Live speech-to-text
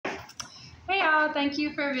y'all, thank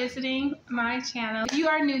you for visiting my channel. If you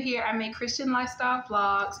are new here, I make Christian lifestyle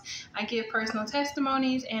vlogs, I give personal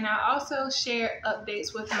testimonies, and I also share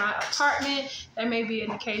updates with my apartment. There may be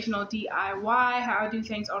an occasional DIY, how I do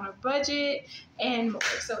things on a budget, and more.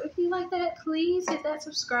 So if you like that, please hit that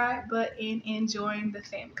subscribe button and join the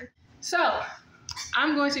family. So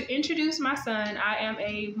I'm going to introduce my son. I am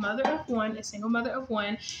a mother of one, a single mother of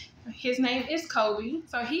one. His name is Kobe.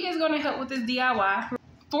 So he is going to help with this DIY.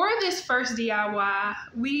 For this first DIY,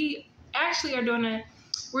 we actually are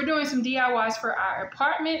we're doing some DIYs for our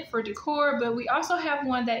apartment for decor, but we also have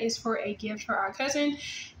one that is for a gift for our cousin.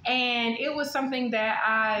 And it was something that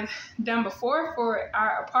I've done before for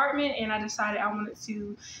our apartment, and I decided I wanted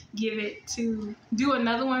to do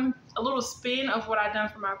another one, a little spin of what I've done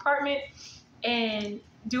for my apartment, and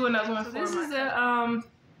do another one for this. This is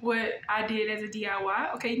what I did as a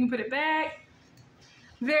DIY. Okay, you can put it back.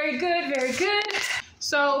 Very good, very good.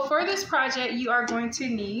 So for this project, you are going to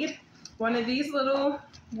need one of these little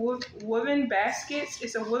woven baskets.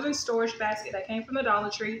 It's a woven storage basket that came from the Dollar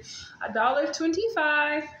Tree, $1.25.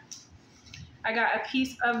 I got a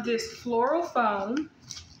piece of this floral foam,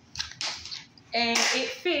 and it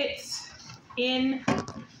fits in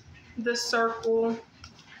the circle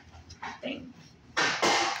thing.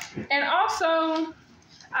 And also,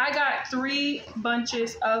 I got 3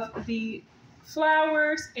 bunches of the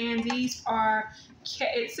flowers, and these are,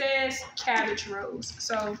 it says cabbage rose.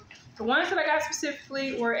 So the ones that I got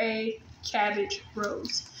specifically were a cabbage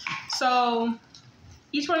rose. So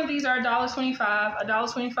each one of these are $1.25,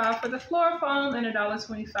 $1.25 for the floral foam and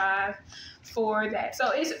 $1.25 for that.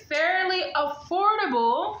 So it's fairly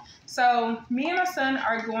affordable. So me and my son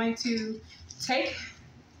are going to take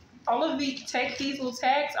these little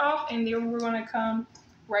tags off, and then we're going to come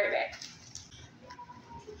right back.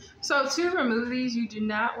 So to remove these, you do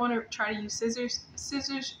not want to try to use scissors.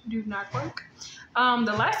 Scissors do not work.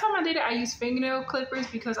 The last time I did it, I used fingernail clippers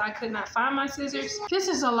because I could not find my scissors. This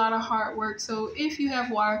is a lot of hard work, so if you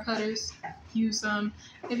have wire cutters, use some.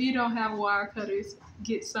 If you don't have wire cutters,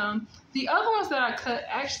 get some. The other ones that I cut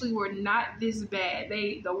actually were not this bad.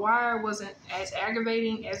 The wire wasn't as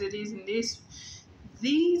aggravating as it is in this.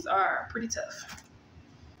 These are pretty tough.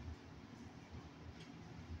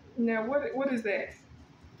 Now, what is that?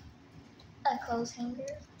 A clothes hanger.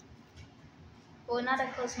 Well, not a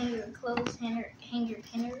clothes hanger, a clothes hanger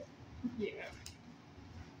pinner. Yeah.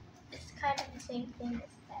 It's kind of the same thing as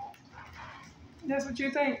that. That's what you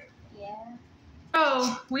think? Yeah.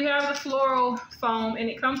 So we have the floral foam, and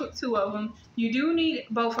it comes with 2 of them. You do need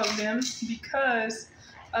both of them because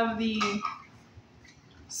of the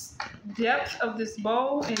depth of this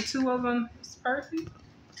bowl, and 2 of them is perfect.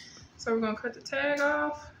 So we're gonna cut the tag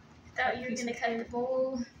off. Thought you were gonna cut the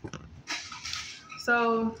bowl.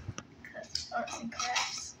 So Arts and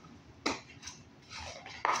crafts.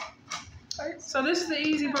 So this is the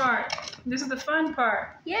easy part. This is the fun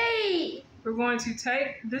part. Yay! We're going to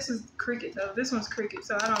take, this is Cricut though. This one's Cricut,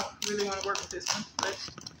 so I don't really want to work with this one. But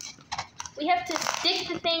we have to stick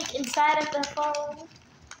the thing inside of the foam.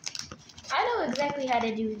 I know exactly how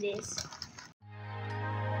to do this.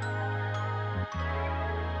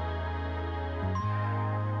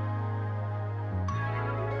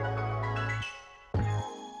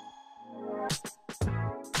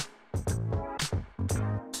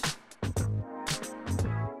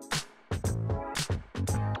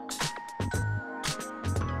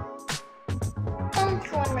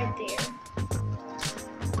 One right there.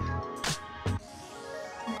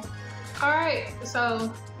 all right,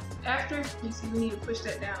 so after you see, we need to push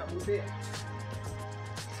that down a little bit.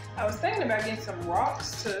 I was thinking about getting some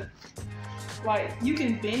rocks to, like, you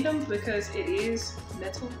can bend them because it is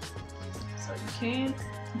metal, so you can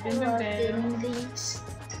bend them down. These.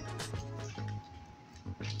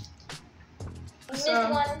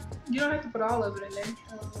 So one. you don't have to put all of it in there.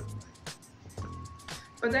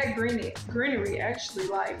 But that greenery actually,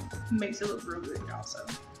 like, makes it look real good also.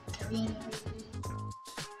 Greenery.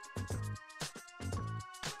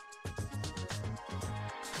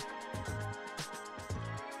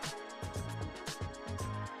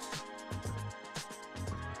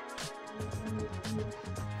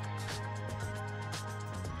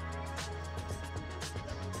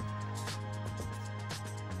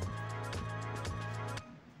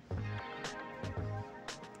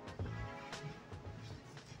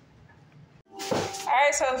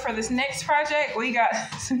 Alright, so for this next project, we got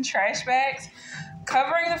some trash bags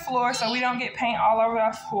covering the floor so we don't get paint all over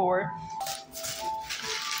our floor.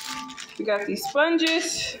 We got these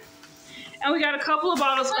sponges, and we got a couple of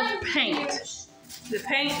bottles of paint. The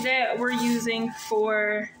paint that we're using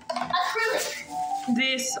for acrylic.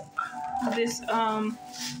 this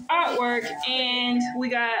artwork, and we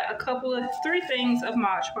got three things of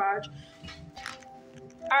Mod Podge.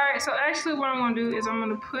 Alright, so actually what I'm going to do is I'm going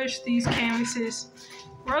to push these canvases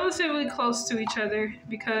relatively close to each other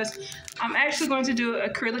because I'm actually going to do an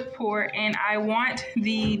acrylic pour, and I want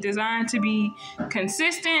the design to be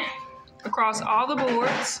consistent across all the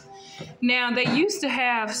boards. Now, they used to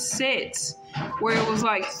have sets where it was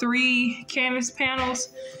like 3 canvas panels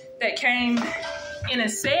that came in a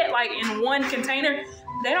set, like in one container.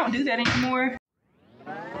 They don't do that anymore.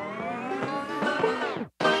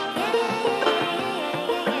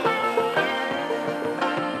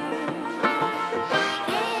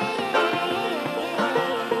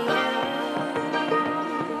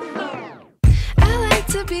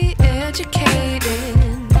 Be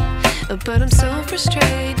educated, but I'm so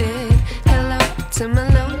frustrated. Hello to my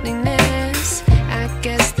loneliness. I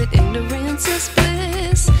guess that ignorance is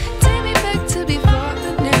bliss. Take me back to before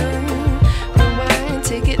the noon. Rewind,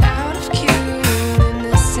 take it out of cue.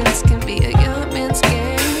 Innocence can be a young man's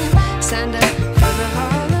game. Signed up for the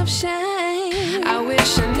hall of shame. I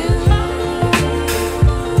wish I knew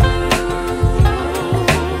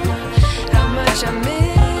how much I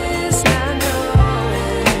miss.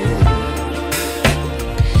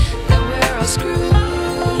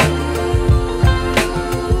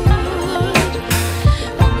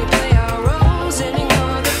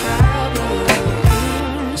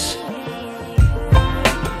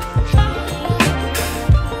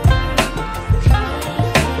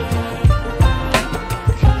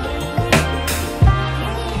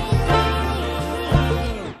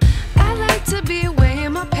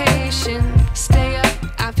 Stay up,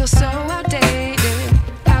 I feel so outdated.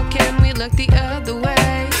 How can we look the other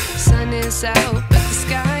way? Sun is out, but the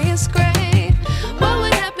sky is gray. What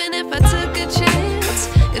would happen if I took a chance?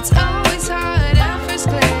 It's always hard at first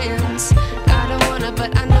glance. I don't wanna,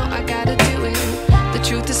 but I know I gotta do it. The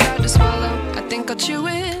truth is hard to swallow, I think I'll chew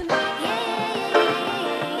it.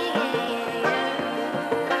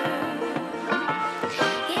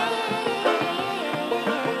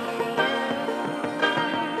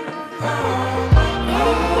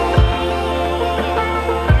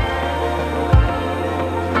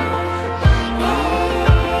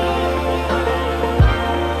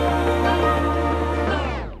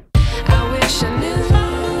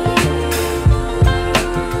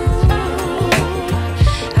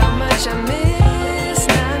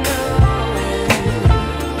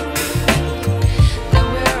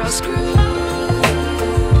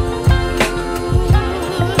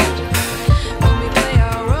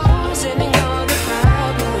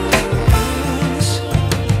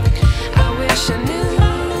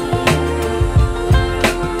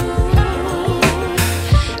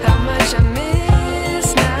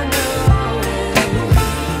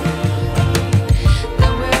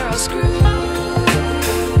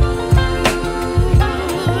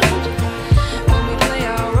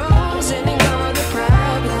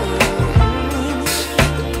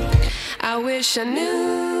 I wish I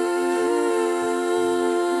knew